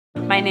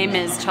My name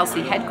is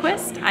Chelsea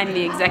Hedquist. I'm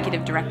the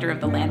Executive Director of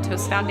the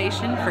Lantos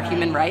Foundation for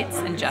Human Rights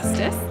and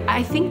Justice.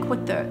 I think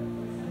what the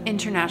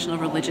International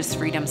Religious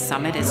Freedom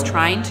Summit is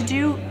trying to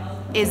do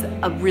is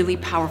a really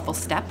powerful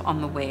step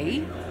on the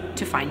way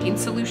to finding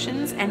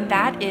solutions, and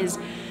that is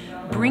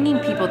bringing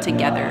people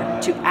together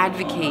to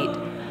advocate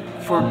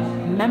for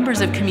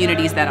members of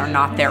communities that are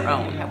not their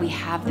own. We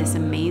have this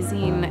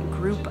amazing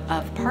group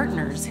of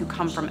partners who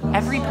come from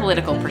every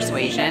political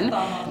persuasion,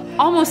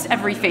 almost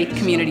every faith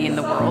community in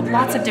the world,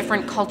 lots of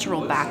different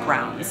cultural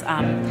backgrounds,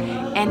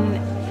 and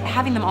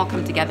having them all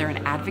come together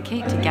and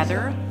advocate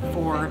together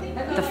for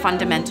the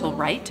fundamental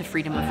right to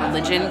freedom of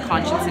religion,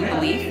 conscience, and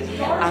belief.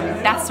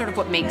 That's sort of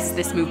what makes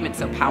this movement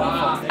so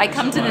powerful. I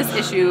come to this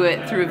issue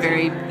through a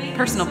very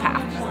personal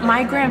path.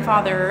 My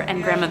grandfather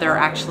and grandmother are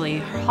actually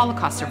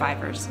Holocaust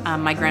survivors.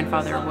 My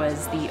grandfather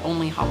was the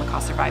only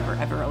Holocaust survivor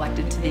ever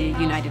elected to the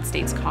United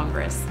States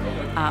Congress.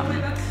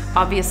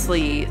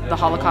 Obviously, the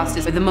Holocaust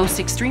is the most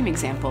extreme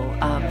example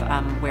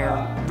of where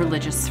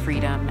religious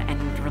freedom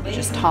and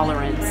religious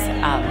tolerance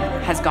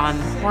has gone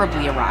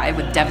horribly awry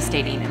with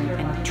devastating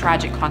and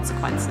tragic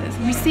consequences.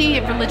 We see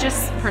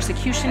religious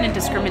persecution and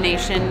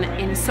discrimination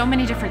in so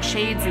many different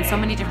shades and so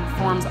many different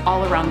forms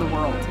all around the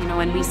world.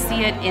 And we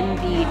see it in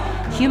the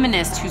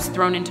humanist who's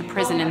thrown into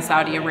prison in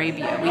Saudi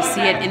Arabia. We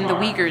see it in the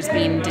Uyghurs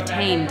being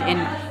detained in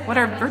what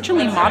are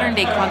virtually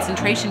modern-day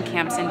concentration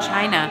camps in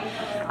China.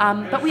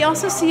 But we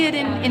also see it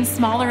in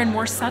smaller and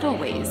more subtle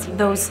ways.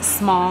 Those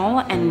small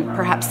and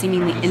perhaps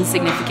seemingly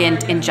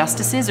insignificant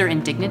injustices or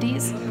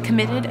indignities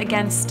committed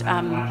against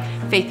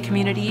faith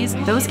communities,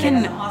 those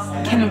can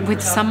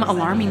with some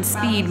alarming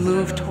speed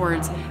move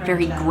towards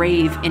very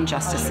grave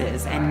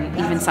injustices and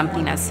even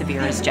something as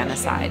severe as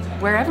genocide.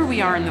 Wherever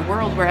we are in the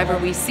world, wherever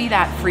we see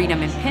that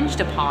freedom impinged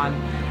upon,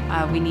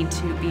 we need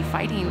to be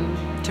fighting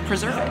to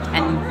preserve it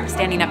and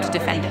standing up to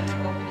defend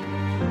it.